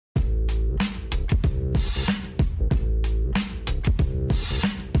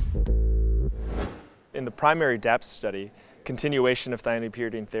primary DAPT study, continuation of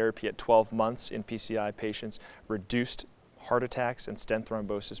thienopyridine therapy at 12 months in PCI patients reduced heart attacks and stent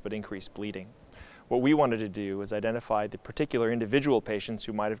thrombosis but increased bleeding. What we wanted to do was identify the particular individual patients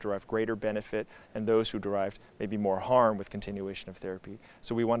who might have derived greater benefit and those who derived maybe more harm with continuation of therapy.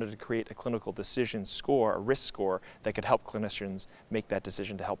 So we wanted to create a clinical decision score, a risk score, that could help clinicians make that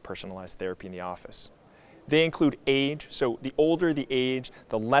decision to help personalize therapy in the office. They include age, so the older the age,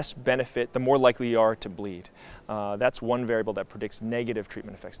 the less benefit, the more likely you are to bleed. That's one variable that predicts negative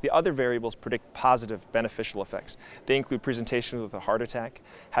treatment effects. The other variables predict positive, beneficial effects. They include presentation with a heart attack,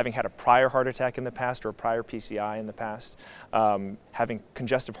 having had a prior heart attack in the past or a prior PCI in the past, having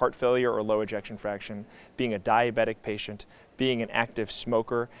congestive heart failure or low ejection fraction, being a diabetic patient, being an active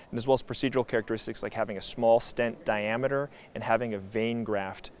smoker, and as well as procedural characteristics like having a small stent diameter and having a vein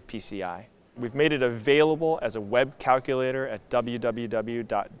graft PCI. We've made it available as a web calculator at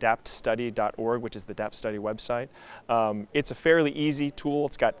www.daptstudy.org, which is the DAPT study website. It's a fairly easy tool.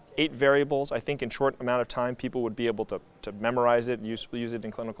 It's got 8 variables. I think in a short amount of time people would be able to memorize it and use it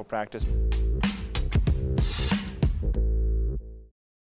in clinical practice.